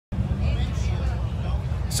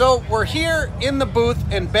So we're here in the booth,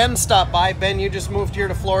 and Ben stopped by. Ben, you just moved here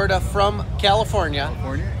to Florida from California.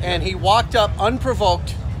 And he walked up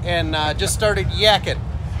unprovoked and just started yakking.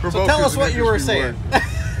 So tell us what you were saying.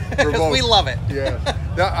 Because we love it. Yeah,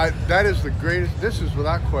 that is the greatest. This is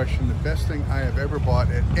without question the best thing I have ever bought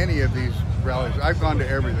at any of these rallies. I've gone to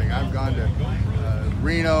everything. I've gone to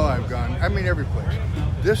Reno. I mean every place.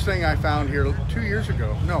 This thing I found here 2 years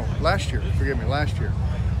ago. No, last year. Forgive me, last year.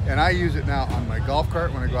 And I use it now on my golf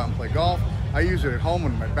cart when I go out and play golf. I use it at home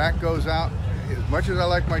when my back goes out. As much as I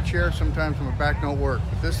like my chair, sometimes my back don't work.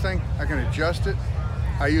 But this thing, I can adjust it.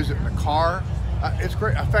 I use it in the car. It's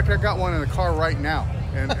great. In fact, I got one in the car right now,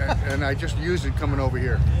 and I just used it coming over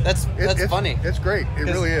here. That's funny. It's great. It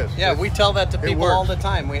really is. Yeah, we tell that to people all the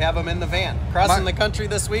time. We have them in the van. Crossing the country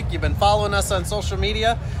this week. You've been following us on social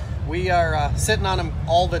media. We are sitting on them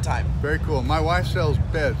all the time. Very cool. My wife sells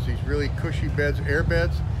beds, these really cushy beds, air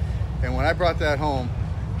beds. And when I brought that home,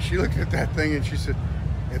 she looked at that thing and she said,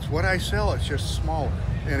 "It's what I sell, it's just smaller."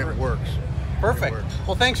 And it works. Perfect.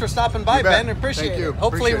 Well, thanks for stopping by, Ben. Appreciate it.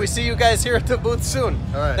 Hopefully we see you guys here at the booth soon.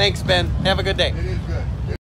 All right. Thanks, Ben. Have a good day.